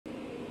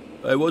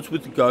Hey, what's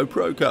with the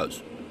GoPro,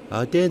 cuz?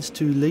 Dan's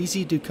too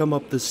lazy to come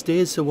up the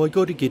stairs, so I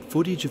gotta get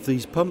footage of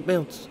these pump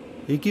mounts.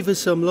 You give us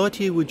some light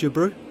here, would you,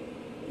 bro?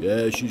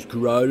 Yeah, she's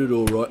corroded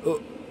alright.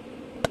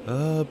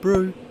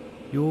 Bro,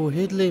 your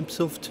headlamp's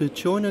off to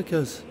China,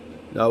 cuz.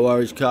 No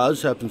worries,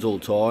 cuz. Happens all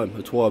the time.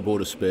 That's why I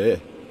bought a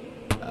spare.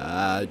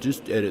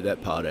 Just edit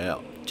that part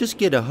out. Just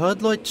get a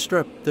Hardlight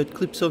strap that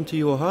clips onto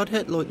your hard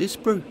hat like this,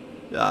 bro.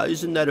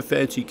 Isn't that a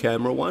fancy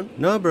camera one?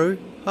 No, bro.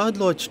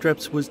 Hardlight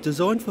straps was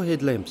designed for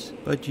headlamps,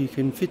 but you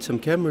can fit some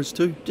cameras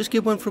too. Just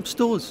get one from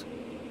stores.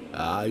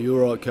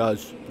 You're right,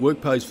 cuz.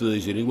 Work pays for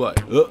these anyway.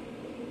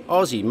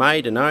 Aussie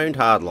made and owned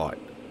Hardlight.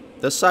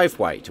 The safe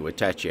way to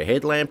attach your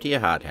headlamp to your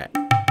hard hat.